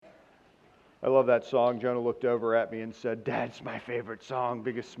I love that song. Jonah looked over at me and said, "Dad's my favorite song."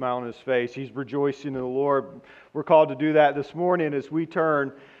 Biggest smile on his face. He's rejoicing in the Lord. We're called to do that this morning as we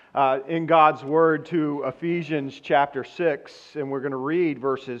turn in God's Word to Ephesians chapter 6, and we're going to read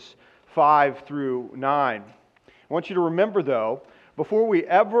verses 5 through 9. I want you to remember, though, before we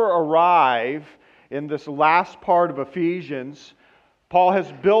ever arrive in this last part of Ephesians, Paul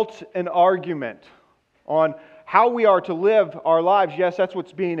has built an argument on how we are to live our lives. Yes, that's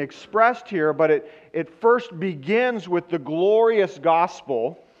what's being expressed here, but it first begins with the glorious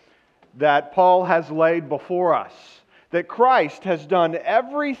gospel that Paul has laid before us. That Christ has done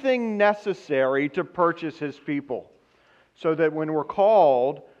everything necessary to purchase His people. So that when we're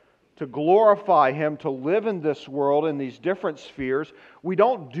called to glorify Him, to live in this world, in these different spheres, we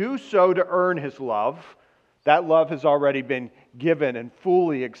don't do so to earn His love. That love has already been given and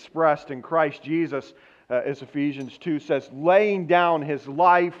fully expressed in Christ Jesus, as Ephesians 2 says, laying down His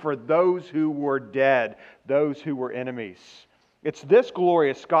life for those who were dead, those who were enemies. It's this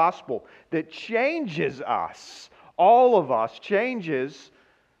glorious gospel that changes us, all of us, changes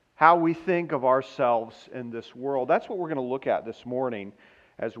how we think of ourselves in this world. That's what we're going to look at this morning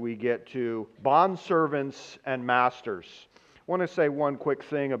as we get to bondservants and masters. I want to say one quick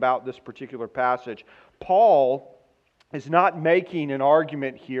thing about this particular passage. Paul is not making an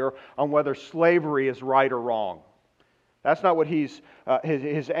argument here on whether slavery is right or wrong. That's not what his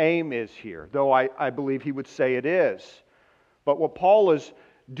aim is here, though I believe he would say it is. But what Paul is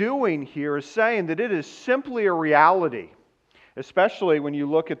doing here is saying that it is simply a reality, especially when you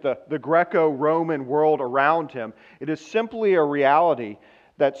look at the Greco-Roman world around him. It is simply a reality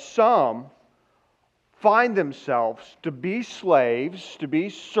that some find themselves to be slaves, to be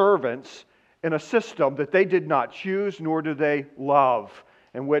servants, in a system that they did not choose nor do they love,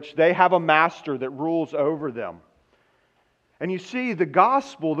 in which they have a master that rules over them. And you see, the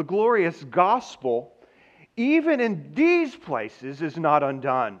gospel, the glorious gospel, even in these places is not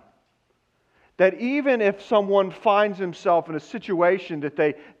undone. That even if someone finds himself in a situation that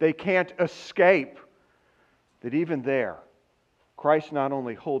they can't escape, that even there, Christ not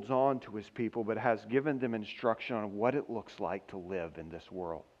only holds on to His people, but has given them instruction on what it looks like to live in this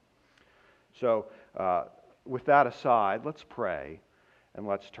world. So, with that aside, let's pray and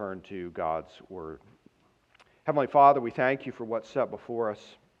let's turn to God's Word. Heavenly Father, we thank You for what's set before us.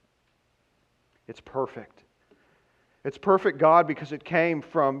 It's perfect. It's perfect, God, because it came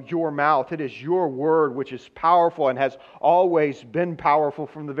from Your mouth. It is Your Word which is powerful and has always been powerful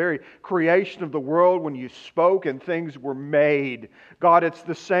from the very creation of the world when You spoke and things were made. God, it's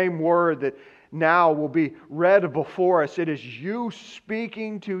the same Word that now will be read before us. It is You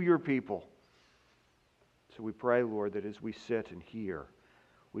speaking to Your people. So we pray, Lord, that as we sit and hear,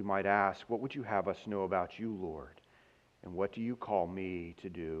 we might ask, what would You have us know about You, Lord? And what do You call me to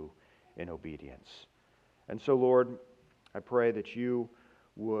do in obedience? And so, Lord, I pray that You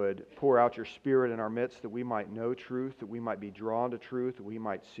would pour out Your Spirit in our midst, that we might know truth, that we might be drawn to truth, that we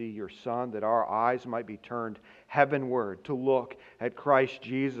might see Your Son, that our eyes might be turned heavenward to look at Christ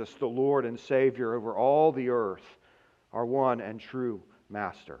Jesus, the Lord and Savior over all the earth, our one and true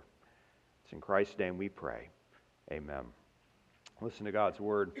Master. It's in Christ's name we pray. Amen. Listen to God's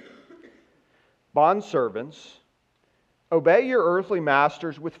Word. Bondservants, obey your earthly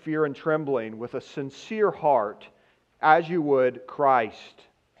masters with fear and trembling, with a sincere heart, as you would Christ,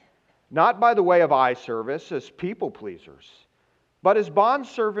 not by the way of eye service as people pleasers, but as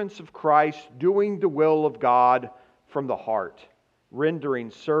bondservants of Christ, doing the will of God from the heart, rendering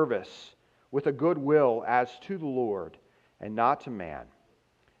service with a good will as to the Lord and not to man,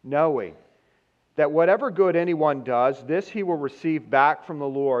 knowing that whatever good anyone does, this he will receive back from the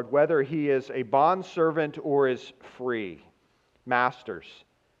Lord, whether he is a bondservant or is free. Masters,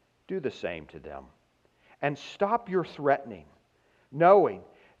 do the same to them. And stop your threatening, knowing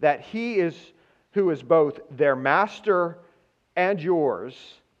that He who is both their master and yours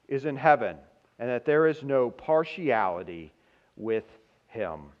is in heaven, and that there is no partiality with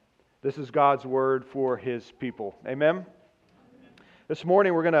Him. This is God's Word for His people. Amen? This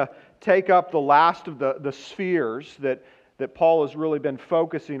morning we're going to take up the last of the spheres that Paul has really been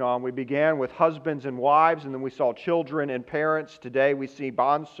focusing on. We began with husbands and wives, and then we saw children and parents. Today we see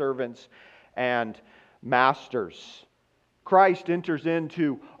bondservants and masters. Christ enters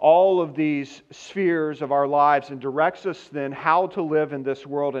into all of these spheres of our lives and directs us then how to live in this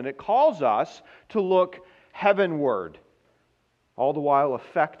world. And it calls us to look heavenward, all the while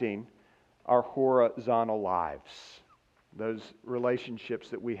affecting our horizontal lives, those relationships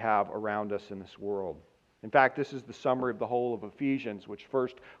that we have around us in this world. In fact, this is the summary of the whole of Ephesians, which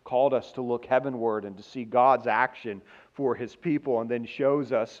first called us to look heavenward and to see God's action for His people and then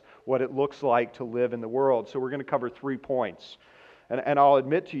shows us what it looks like to live in the world. So we're going to cover 3 points. And I'll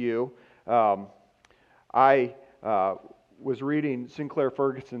admit to you, I was reading Sinclair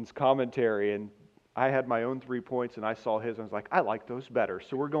Ferguson's commentary, and I had my own 3 points, and I saw his, and I was like, I like those better.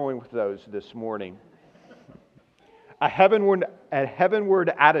 So we're going with those this morning. A heavenward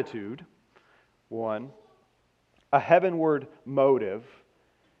attitude, 1. A heavenward motive,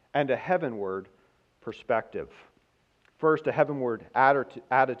 and a heavenward perspective. First, a heavenward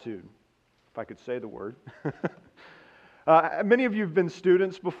attitude, if I could say the word. Many of you have been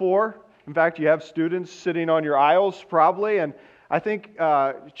students before. In fact, you have students sitting on your aisles probably, and I think,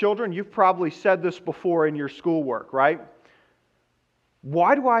 children, you've probably said this before in your schoolwork, right?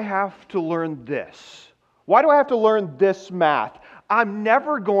 Why do I have to learn this? Why do I have to learn this math? I'm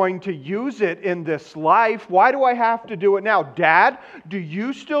never going to use it in this life. Why do I have to do it now? Dad, do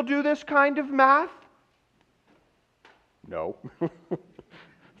you still do this kind of math? No.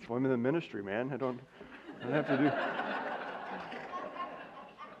 That's why I'm in the ministry, man. I don't have to do...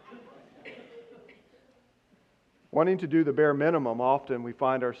 Wanting to do the bare minimum, often we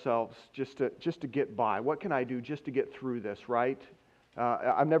find ourselves just to get by. What can I do just to get through this, right?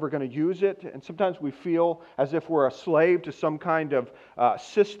 I'm never going to use it. And sometimes we feel as if we're a slave to some kind of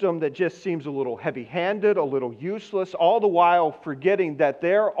system that just seems a little heavy-handed, a little useless, all the while forgetting that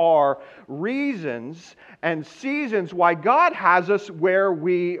there are reasons and seasons why God has us where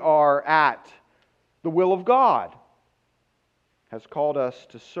we are at. The will of God has called us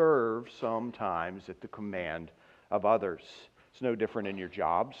to serve sometimes at the command of others. It's no different in your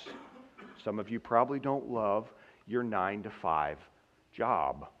jobs. Some of you probably don't love your 9-to-5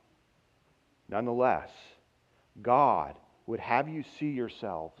 job. Nonetheless, God would have you see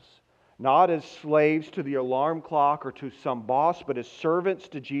yourselves not as slaves to the alarm clock or to some boss, but as servants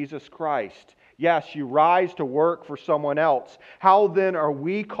to Jesus Christ. Yes, you rise to work for someone else. How then are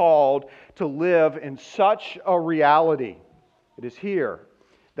we called to live in such a reality? It is here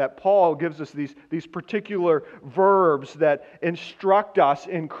that Paul gives us these particular verbs that instruct us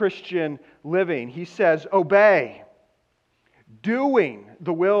in Christian living. He says, obey, doing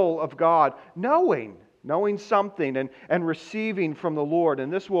the will of God, knowing something and receiving from the Lord.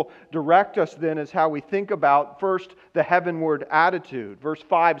 And this will direct us then as how we think about first the heavenward attitude. Verse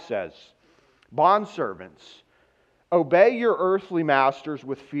 5 says, bondservants, obey your earthly masters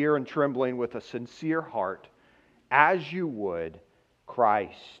with fear and trembling, with a sincere heart, as you would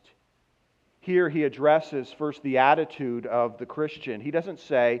Christ. Here he addresses first the attitude of the Christian. He doesn't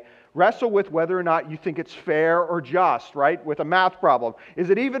say, wrestle with whether or not you think it's fair or just, right? With a math problem. Is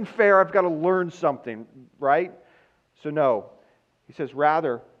it even fair? I've got to learn something, right? So no. He says,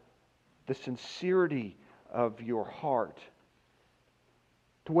 rather, the sincerity of your heart.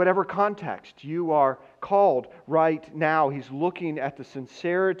 To whatever context you are called right now, he's looking at the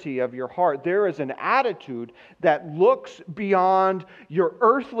sincerity of your heart. There is an attitude that looks beyond your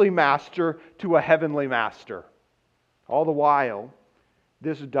earthly master to a heavenly master. All the while,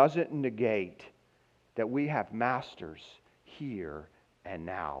 this doesn't negate that we have masters here and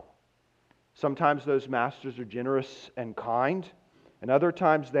now. Sometimes those masters are generous and kind, and other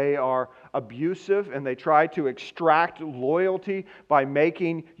times they are abusive and they try to extract loyalty by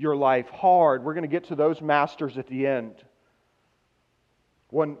making your life hard. We're going to get to those masters at the end.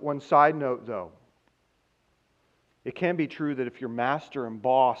 One side note though. It can be true that if your master and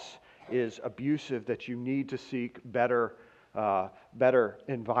boss is abusive, that you need to seek better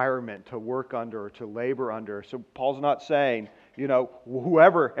environment to work under or to labor under. So Paul's not saying,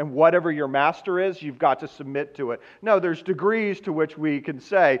 whoever and whatever your master is, you've got to submit to it. No, there's degrees to which we can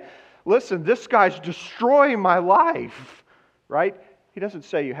say, listen, this guy's destroying my life, right? He doesn't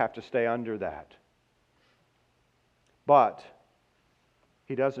say you have to stay under that. But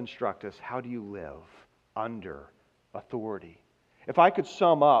he does instruct us, how do you live under authority? If I could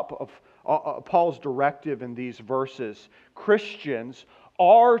sum up Paul's directive in these verses, Christians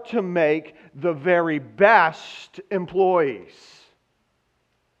are to make the very best employees.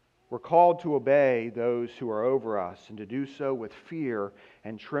 We're called to obey those who are over us and to do so with fear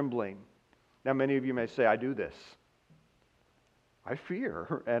and trembling. Now, many of you may say, I do this. I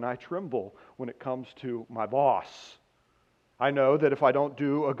fear and I tremble when it comes to my boss. I know that if I don't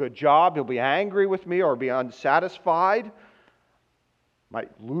do a good job, he'll be angry with me or be unsatisfied. Might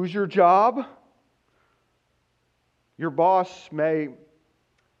lose your job. Your boss may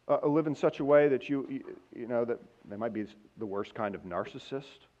live in such a way that that they might be the worst kind of narcissist.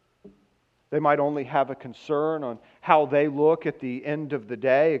 They might only have a concern on how they look at the end of the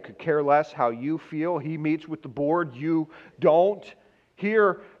day. It could care less how you feel. He meets with the board, you don't.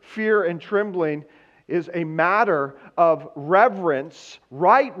 Here, fear and trembling is a matter of reverence,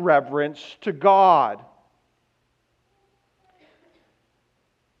 right reverence to God.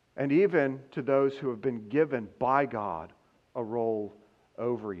 And even to those who have been given by God a role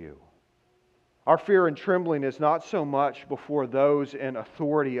over you. Our fear and trembling is not so much before those in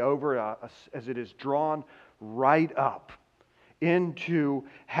authority over us as it is drawn right up into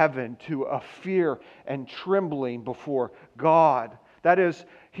heaven to a fear and trembling before God. That is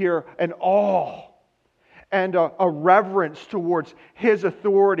here an awe and a reverence towards His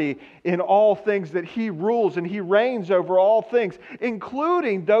authority in all things, that He rules and He reigns over all things,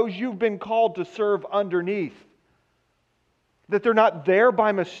 including those you've been called to serve underneath. That they're not there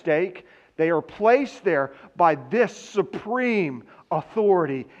by mistake. They are placed there by this supreme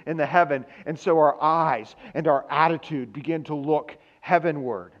authority in the heaven. And so our eyes and our attitude begin to look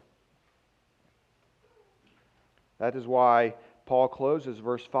heavenward. That is why Paul closes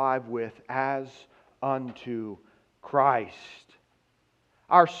verse 5 with, as unto Christ.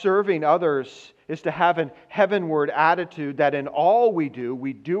 Our serving others is to have an heavenward attitude, that in all we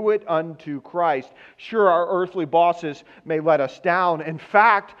do it unto Christ. Sure, our earthly bosses may let us down. In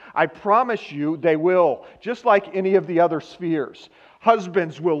fact, I promise you they will, just like any of the other spheres.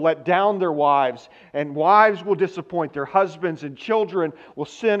 Husbands will let down their wives, and wives will disappoint their husbands, and children will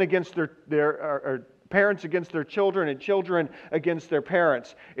sin against their parents against their children, and children against their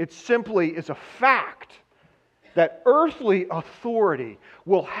parents. It simply is a fact that earthly authority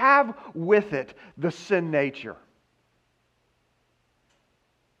will have with it the sin nature.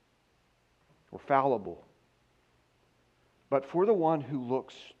 We're fallible. But for the one who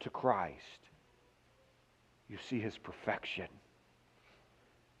looks to Christ, you see His perfection.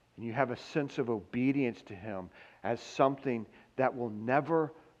 And you have a sense of obedience to Him as something that will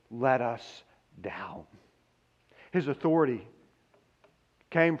never let us down. His authority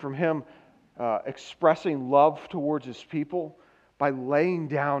came from Him expressing love towards His people by laying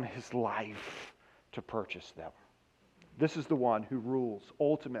down His life to purchase them. This is the one who rules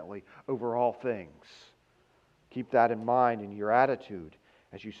ultimately over all things. Keep that in mind in your attitude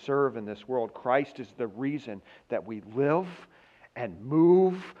as you serve in this world. Christ is the reason that we live and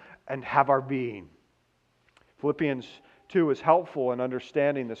move and have our being. Philippians 2 is helpful in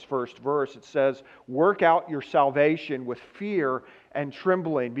understanding this first verse. It says, work out your salvation with fear and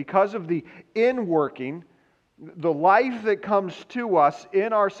trembling. Because of the inworking, the life that comes to us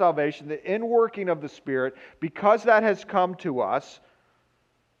in our salvation, the inworking of the Spirit, because that has come to us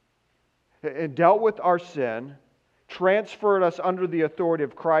and dealt with our sin, transferred us under the authority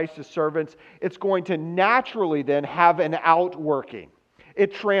of Christ as servants, it's going to naturally then have an outworking.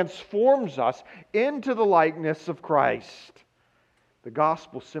 It transforms us into the likeness of Christ. The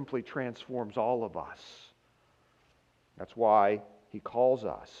gospel simply transforms all of us. That's why He calls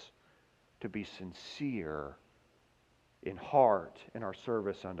us to be sincere in heart in our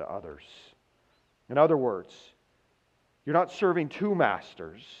service unto others. In other words, you're not serving two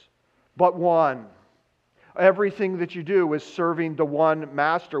masters, but one. Everything that you do is serving the one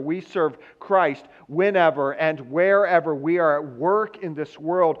master. We serve Christ whenever and wherever we are at work in this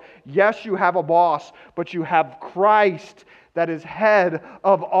world. Yes, you have a boss, but you have Christ that is head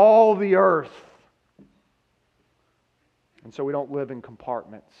of all the earth. And so we don't live in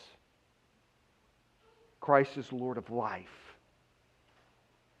compartments. Christ is Lord of life.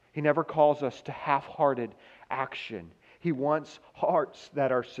 He never calls us to half-hearted action. He wants hearts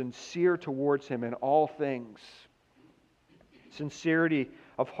that are sincere towards Him in all things. Sincerity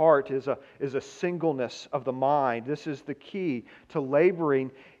of heart is a singleness of the mind. This is the key to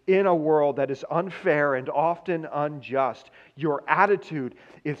laboring in a world that is unfair and often unjust. Your attitude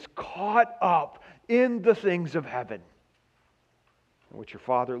is caught up in the things of heaven, in which your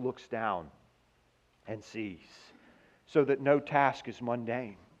Father looks down and sees, so that no task is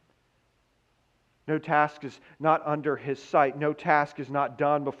mundane. No task is not under His sight. No task is not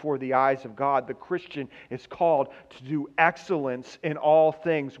done before the eyes of God. The Christian is called to do excellence in all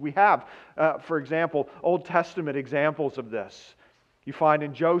things. We have, for example, Old Testament examples of this. You find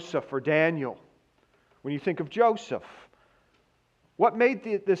in Joseph or Daniel. When you think of Joseph, what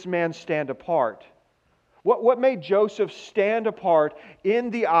made this man stand apart? What made Joseph stand apart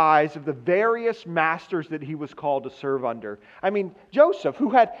in the eyes of the various masters that he was called to serve under? I mean, Joseph, who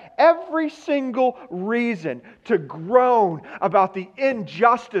had every single reason to groan about the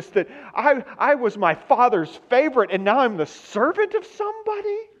injustice that I was my father's favorite and now I'm the servant of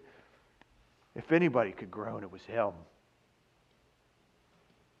somebody. If anybody could groan, it was him.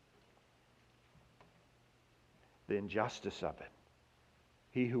 The injustice of it.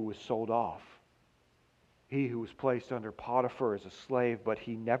 He who was sold off. He who was placed under Potiphar as a slave, but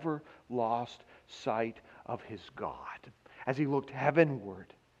he never lost sight of his God, as he looked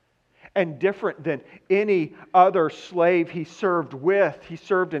heavenward. And different than any other slave he served with, he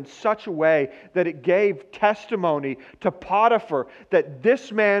served in such a way that it gave testimony to Potiphar that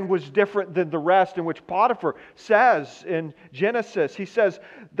this man was different than the rest, in which Potiphar says in Genesis, he says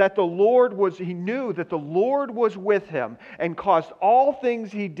that he knew that the Lord was with him and caused all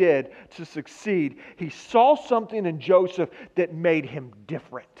things he did to succeed. He saw something in Joseph that made him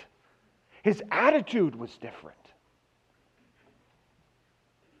different. His attitude was different.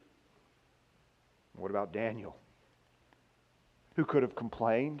 What about Daniel, who could have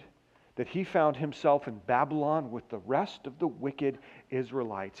complained that he found himself in Babylon with the rest of the wicked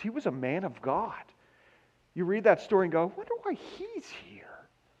Israelites? He was a man of God. You read that story and go, I wonder why he's here.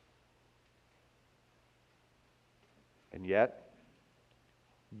 And yet,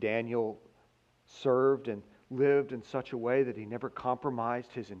 Daniel served and lived in such a way that he never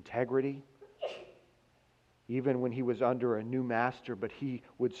compromised his integrity, even when he was under a new master, but he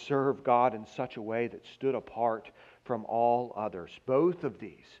would serve God in such a way that stood apart from all others. Both of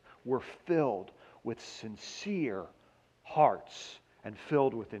these were filled with sincere hearts and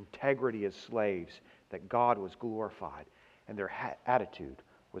filled with integrity as slaves, that God was glorified and their attitude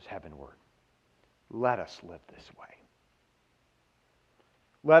was heavenward. Let us live this way.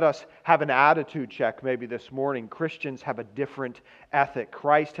 Let us have an attitude check maybe this morning. Christians have a different ethic.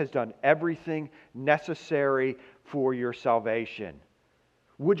 Christ has done everything necessary for your salvation.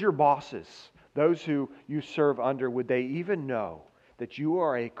 Would your bosses, those who you serve under, would they even know that you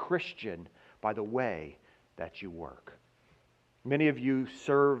are a Christian by the way that you work? Many of you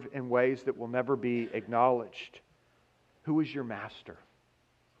serve in ways that will never be acknowledged. Who is your master?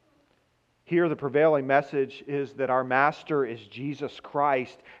 Here, the prevailing message is that our Master is Jesus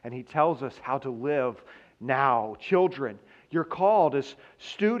Christ, and He tells us how to live now. Children, you're called as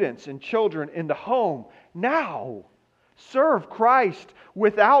students and children in the home now. Serve Christ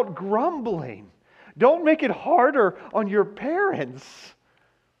without grumbling. Don't make it harder on your parents.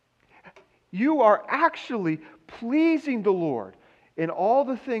 You are actually pleasing the Lord in all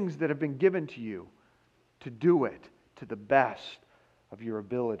the things that have been given to you to do it to the best of your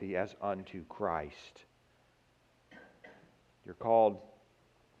ability as unto Christ. You're called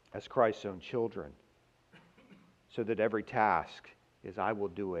as Christ's own children, so that every task is, I will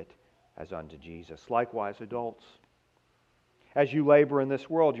do it as unto Jesus. Likewise, adults, as you labor in this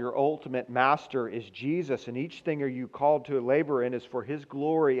world, your ultimate master is Jesus, and each thing are you called to labor in is for His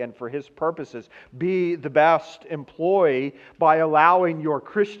glory and for His purposes. Be the best employee by allowing your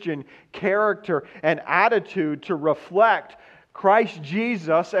Christian character and attitude to reflect Christ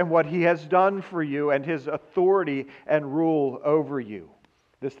Jesus and what He has done for you and His authority and rule over you.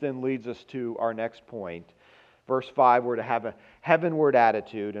 This then leads us to our next point. Verse 5, we're to have a heavenward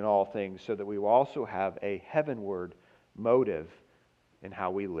attitude in all things, so that we will also have a heavenward motive in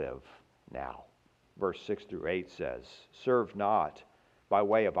how we live now. Verse 6 through 8 says, serve not by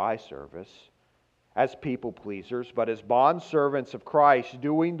way of eye service as people pleasers, but as bondservants of Christ,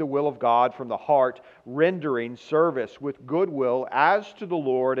 doing the will of God from the heart, rendering service with goodwill as to the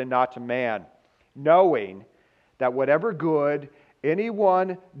Lord and not to man, knowing that whatever good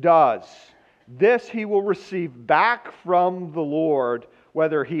anyone does, this he will receive back from the Lord,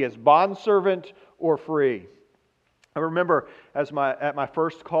 whether he is bondservant or free. I remember at my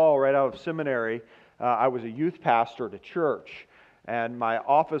first call right out of seminary, I was a youth pastor at a church. And my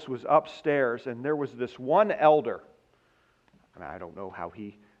office was upstairs, and there was this one elder. And I don't know how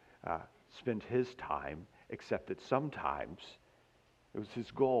he spent his time, except that sometimes it was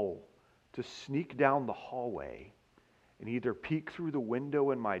his goal to sneak down the hallway and either peek through the window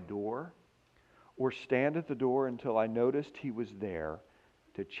in my door or stand at the door until I noticed he was there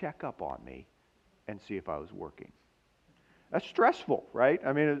to check up on me and see if I was working. That's stressful, right?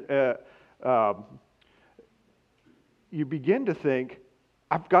 I mean, you begin to think,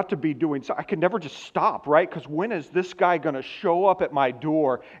 I've got to be doing something. I can never just stop, right? Because when is this guy going to show up at my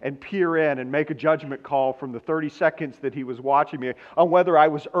door and peer in and make a judgment call from the 30 seconds that he was watching me on whether I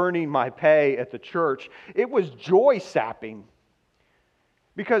was earning my pay at the church? It was joy-sapping,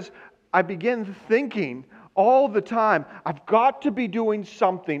 because I begin thinking all the time, I've got to be doing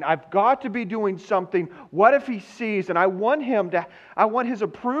something. I've got to be doing something. What if he sees? And I want his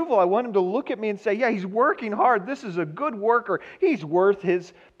approval. I want him to look at me and say, yeah, he's working hard. This is a good worker. He's worth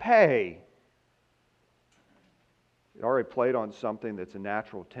his pay. It already played on something that's a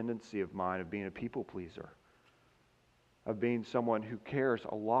natural tendency of mine, of being a people pleaser, of being someone who cares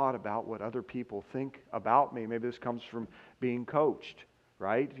a lot about what other people think about me. Maybe this comes from being coached,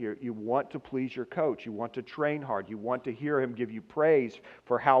 right? You want to please your coach. You want to train hard. You want to hear him give you praise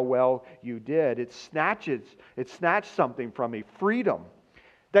for how well you did. It snatched something from me, freedom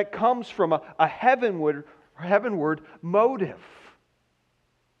that comes from a heavenward motive.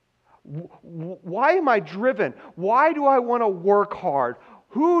 Why am I driven? Why do I want to work hard?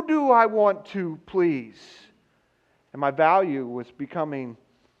 Who do I want to please? And my value was becoming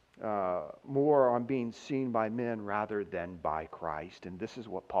more on being seen by men rather than by Christ. And this is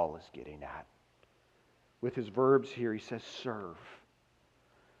what Paul is getting at. With his verbs here, he says, serve.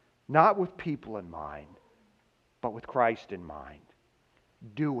 Not with people in mind, but with Christ in mind.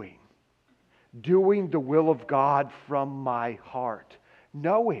 Doing the will of God from my heart.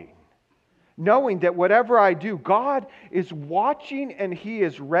 Knowing that whatever I do, God is watching and He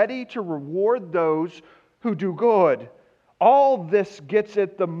is ready to reward those who do good. All this gets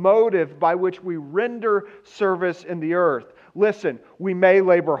at the motive by which we render service in the earth. Listen, we may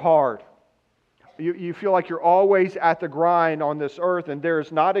labor hard. You feel like you're always at the grind on this earth, and there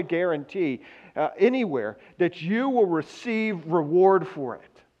is not a guarantee anywhere that you will receive reward for it.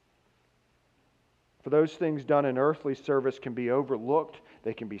 For those things done in earthly service can be overlooked.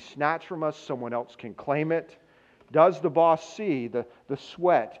 They can be snatched from us. Someone else can claim it. Does the boss see the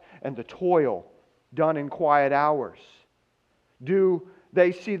sweat and the toil done in quiet hours? Do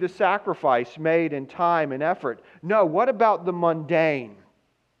they see the sacrifice made in time and effort? No. What about the mundane?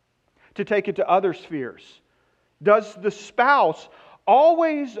 To take it to other spheres. Does the spouse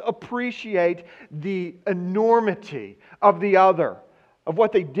always appreciate the enormity of the other? Of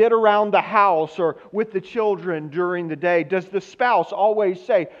what they did around the house or with the children during the day? Does the spouse always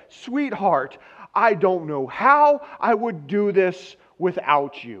say, sweetheart, I don't know how I would do this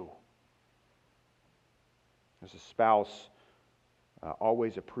without you? Does the spouse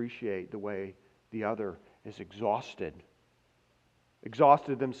always appreciate the way the other is exhausted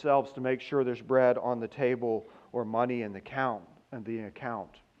themselves to make sure there's bread on the table or money in the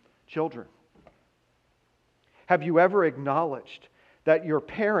account? Children, have you ever acknowledged that your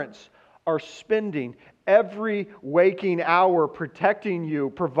parents are spending every waking hour protecting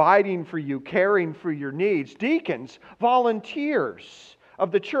you, providing for you, caring for your needs? Deacons, volunteers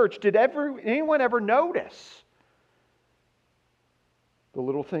of the church, did anyone ever notice the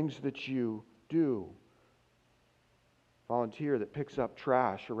little things that you do? Volunteer that picks up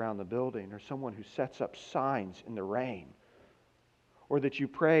trash around the building, or someone who sets up signs in the rain, or that you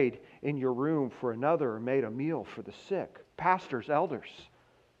prayed in your room for another or made a meal for the sick. Pastors, elders,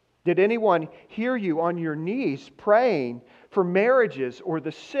 did anyone hear you on your knees praying for marriages or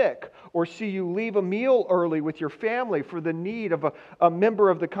the sick, or see you leave a meal early with your family for the need of a member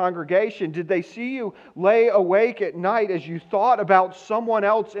of the congregation? Did they see you lay awake at night as you thought about someone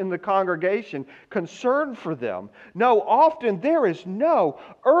else in the congregation, concerned for them? No, often there is no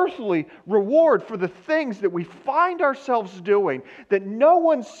earthly reward for the things that we find ourselves doing that no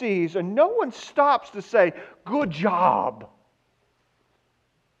one sees and no one stops to say, good job.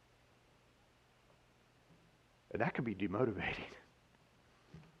 And that can be demotivating.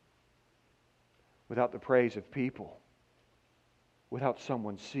 Without the praise of people, without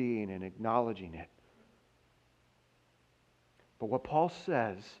someone seeing and acknowledging it. But what Paul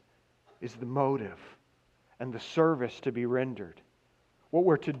says is the motive and the service to be rendered. What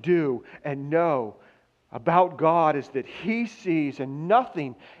we're to do and know about God is that He sees, and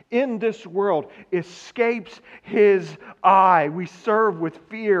nothing in this world escapes His eye. We serve with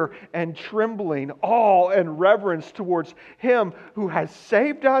fear and trembling, awe and reverence towards Him who has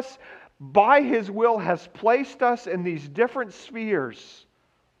saved us, by His will has placed us in these different spheres,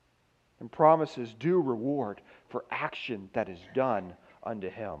 and promises due reward for action that is done unto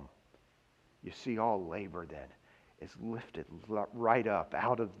Him. You see, all labor then is lifted right up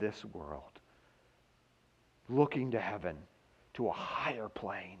out of this world, looking to heaven, to a higher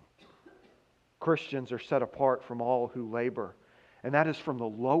plane. Christians are set apart from all who labor, and that is from the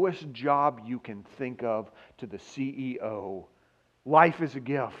lowest job you can think of to the CEO. Life is a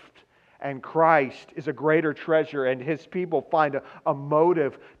gift, and Christ is a greater treasure, and His people find a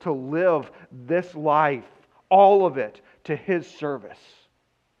motive to live this life, all of it, to His service.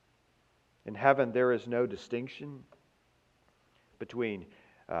 In heaven, there is no distinction between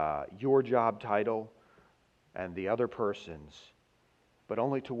your job title and the other person's, but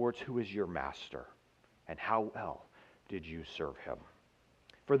only towards who is your master and how well did you serve Him.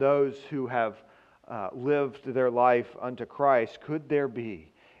 For those who have lived their life unto Christ, could there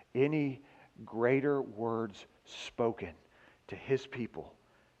be any greater words spoken to His people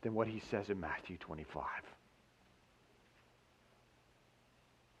than what He says in Matthew 25?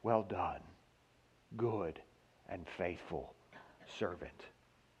 Well done, good and faithful servant.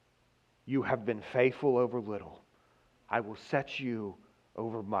 You have been faithful over little. I will set you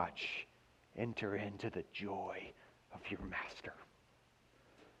over much. Enter into the joy of your master.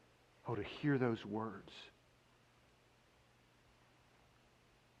 Oh, to hear those words.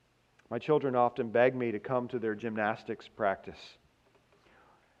 My children often beg me to come to their gymnastics practice.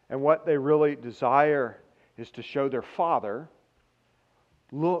 And what they really desire is to show their father,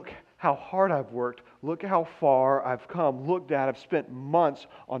 look how hard I've worked. Look how far I've come. Look, Dad, I've spent months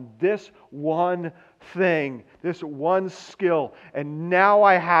on this one thing, this one skill, and now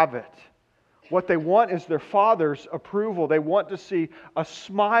I have it. What they want is their father's approval. They want to see a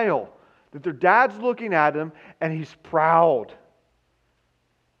smile, that their dad's looking at them and he's proud.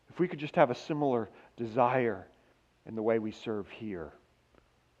 If we could just have a similar desire in the way we serve here,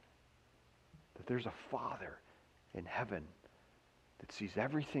 that there's a Father in heaven that sees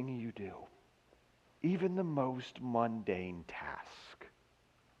everything you do, even the most mundane task.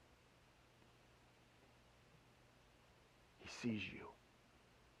 He sees you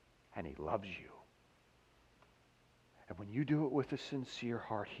and He loves you. And when you do it with a sincere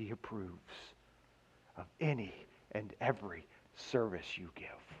heart, He approves of any and every service you give.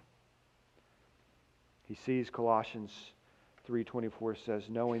 He sees, Colossians 3:24 says,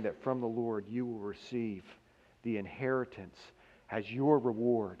 knowing that from the Lord you will receive the inheritance as your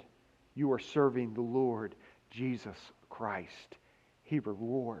reward. You are serving the Lord Jesus Christ. He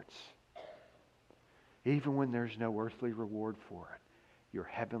rewards. Even when there's no earthly reward for it, your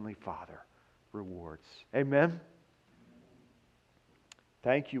heavenly Father rewards. Amen?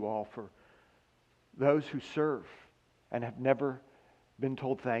 Thank you all for those who serve and have never been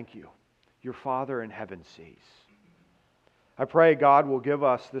told thank you. Your Father in heaven sees. I pray God will give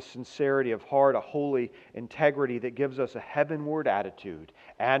us the sincerity of heart, a holy integrity that gives us a heavenward attitude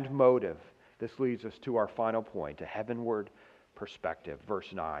and motive. This leads us to our final point, a heavenward perspective.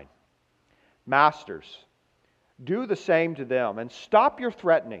 Verse 9. Masters, do the same to them and stop your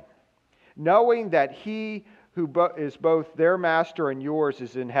threatening, knowing that He who is both their master and yours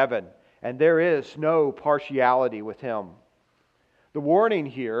is in heaven, and there is no partiality with Him. The warning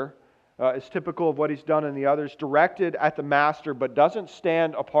here is typical of what He's done in the others, directed at the master, but doesn't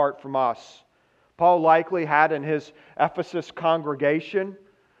stand apart from us. Paul likely had in his Ephesus congregation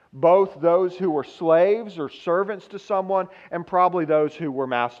both those who were slaves or servants to someone, and probably those who were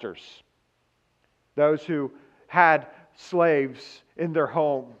masters. Those who had slaves in their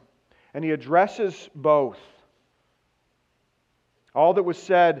home. And he addresses both. All that was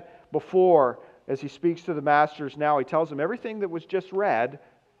said before, as he speaks to the masters now, he tells them everything that was just read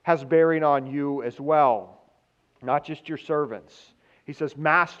has bearing on you as well, not just your servants. He says,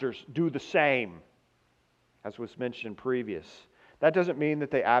 masters, do the same, as was mentioned previous. That doesn't mean that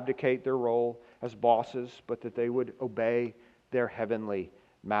they abdicate their role as bosses, but that they would obey their heavenly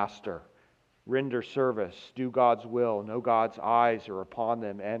master. Render service, do God's will, know God's eyes are upon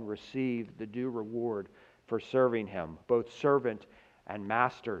them, and receive the due reward for serving Him. Both servant and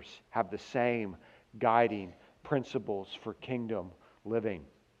masters have the same guiding principles for kingdom living.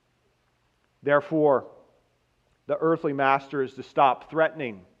 Therefore, the earthly master is to stop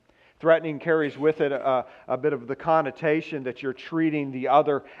threatening. Threatening carries with it a bit of the connotation that you're treating the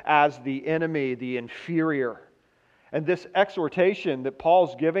other as the enemy, the inferior. And this exhortation that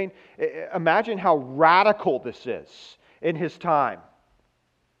Paul's giving, imagine how radical this is in his time,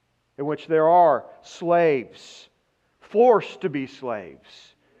 in which there are slaves, forced to be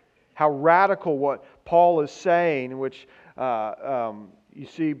slaves. How radical what Paul is saying, in which you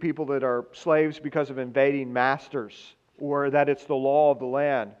see people that are slaves because of invading masters, or that it's the law of the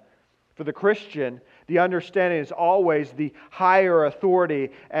land. For the Christian, the understanding is always the higher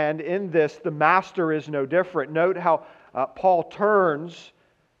authority, and in this, the master is no different. Note how Paul turns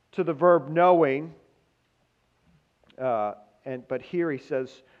to the verb knowing, but here he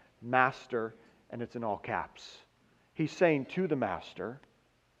says master, and it's in all caps. He's saying to the master,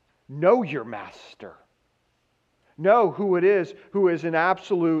 know your master. Know who it is who is in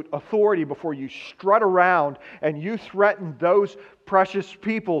absolute authority before you strut around and you threaten those precious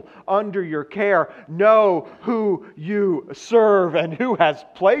people under your care. Know who you serve and who has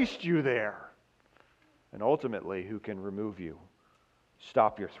placed you there. And ultimately, who can remove you.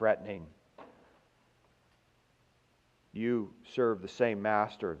 Stop your threatening. You serve the same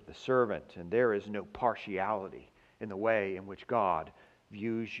master, the servant, and there is no partiality in the way in which God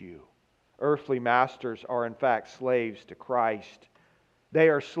views you. Earthly masters are in fact slaves to Christ. They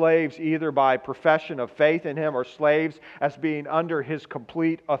are slaves either by profession of faith in Him or slaves as being under His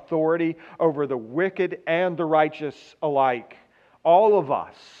complete authority over the wicked and the righteous alike. All of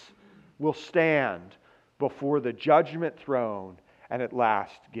us will stand before the judgment throne and at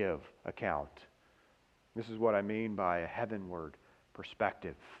last give account. This is what I mean by a heavenward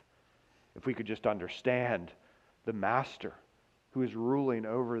perspective. If we could just understand the Master who is ruling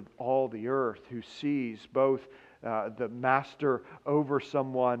over all the earth, who sees both the master over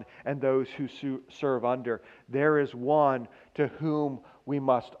someone and those who serve under. There is one to whom we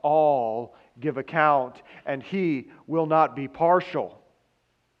must all give account, and He will not be partial.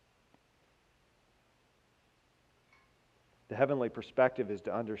 The heavenly perspective is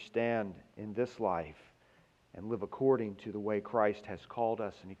to understand in this life and live according to the way Christ has called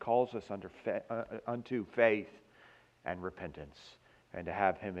us, and He calls us unto faith and repentance, and to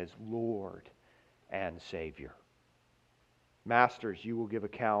have Him as Lord and Savior. Masters, you will give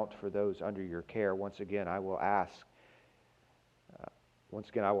account for those under your care. Once again, I will ask,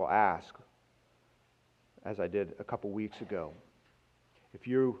 as I did a couple weeks ago, if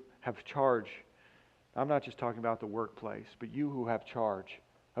you have charge, I'm not just talking about the workplace, but you who have charge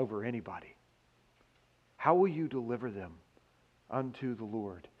over anybody, how will you deliver them unto the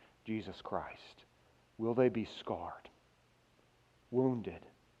Lord Jesus Christ? Will they be scarred, wounded,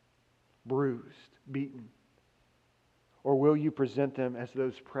 bruised, beaten? Or will you present them as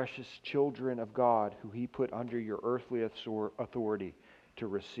those precious children of God who He put under your earthly authority to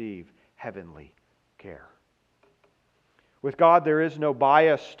receive heavenly care? With God, there is no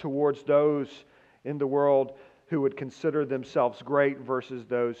bias towards those in the world who would consider themselves great versus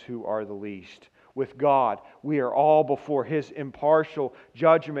those who are the least. With God, we are all before His impartial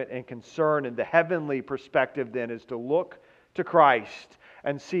judgment and concern, and the heavenly perspective then is to look to Christ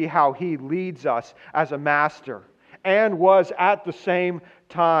and see how He leads us as a master, and was at the same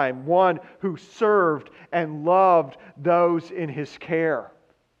time one who served and loved those in His care.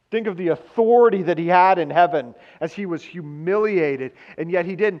 Think of the authority that He had in heaven as He was humiliated, and yet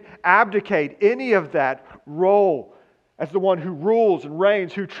He didn't abdicate any of that role as the one who rules and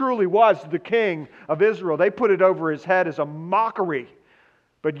reigns, who truly was the King of Israel. They put it over His head as a mockery.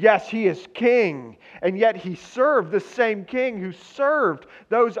 But yes, He is King, and yet He served the same King who served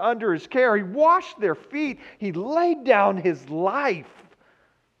those under His care. He washed their feet. He laid down His life.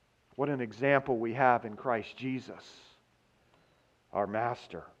 What an example we have in Christ Jesus, our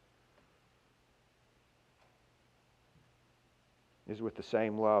Master. It is with the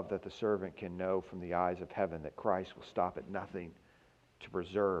same love that the servant can know from the eyes of heaven that Christ will stop at nothing to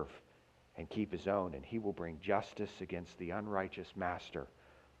preserve and keep His own, and He will bring justice against the unrighteous master,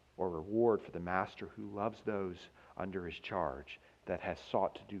 or reward for the master who loves those under his charge, that has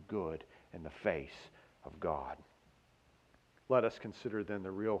sought to do good in the face of God. Let us consider then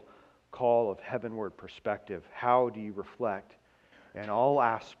the real call of heavenward perspective. How do you reflect in all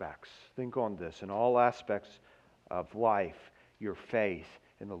aspects, think on this, in all aspects of life, your faith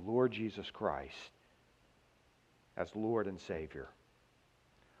in the Lord Jesus Christ as Lord and Savior?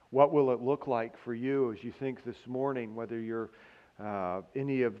 What will it look like for you as you think this morning, whether you're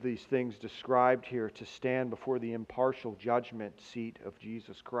any of these things described here, to stand before the impartial judgment seat of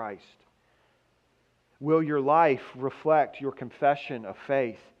Jesus Christ? Will your life reflect your confession of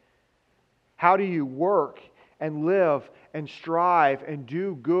faith? How do you work and live and strive and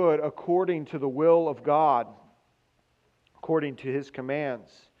do good according to the will of God, according to His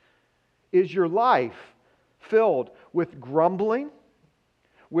commands? Is your life filled with grumbling,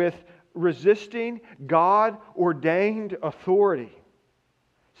 with resisting God-ordained authority?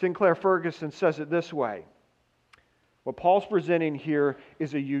 Sinclair Ferguson says it this way: what Paul's presenting here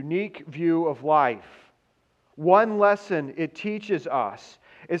is a unique view of life. One lesson it teaches us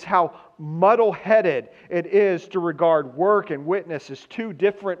is how muddle-headed it is to regard work and witness as two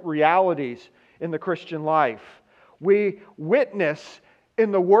different realities in the Christian life. We witness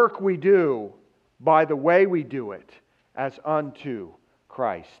in the work we do by the way we do it, as unto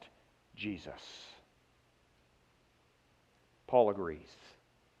Christ Jesus. Paul agrees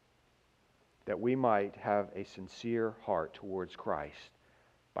that we might have a sincere heart towards Christ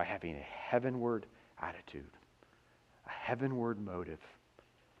by having a heavenward attitude, a heavenward motive,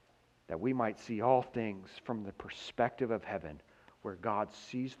 that we might see all things from the perspective of heaven, where God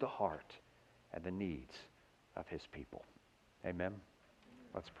sees the heart and the needs of His people. Amen.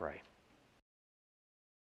 Let's pray.